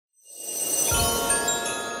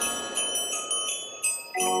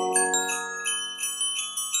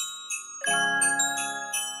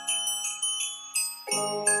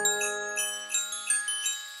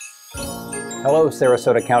Hello,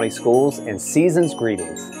 Sarasota County Schools, and season's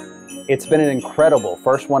greetings. It's been an incredible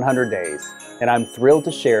first 100 days, and I'm thrilled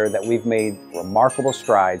to share that we've made remarkable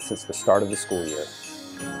strides since the start of the school year.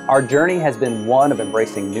 Our journey has been one of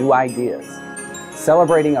embracing new ideas,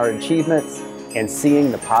 celebrating our achievements, and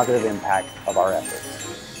seeing the positive impact of our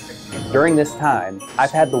efforts. During this time,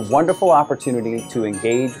 I've had the wonderful opportunity to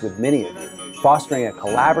engage with many of you, fostering a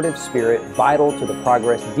collaborative spirit vital to the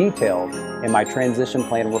progress detailed in my transition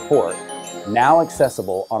plan report, now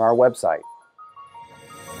accessible on our website.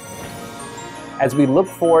 As we look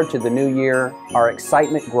forward to the new year, our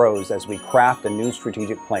excitement grows as we craft a new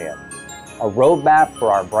strategic plan, a roadmap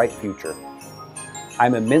for our bright future.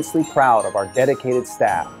 I'm immensely proud of our dedicated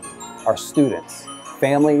staff, our students,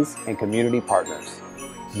 families, and community partners.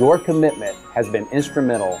 Your commitment has been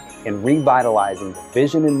instrumental in revitalizing the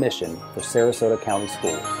vision and mission for Sarasota County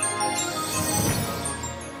Schools.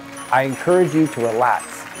 I encourage you to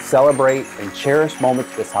relax, celebrate, and cherish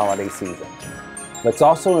moments this holiday season. Let's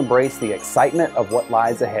also embrace the excitement of what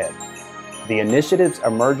lies ahead. The initiatives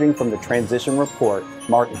emerging from the transition report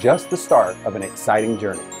mark just the start of an exciting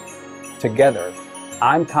journey. Together,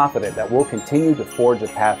 I'm confident that we'll continue to forge a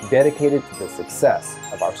path dedicated to the success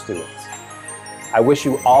of our students. I wish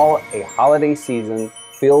you all a holiday season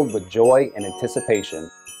filled with joy and anticipation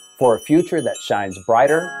for a future that shines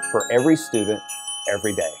brighter for every student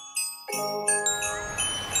every day.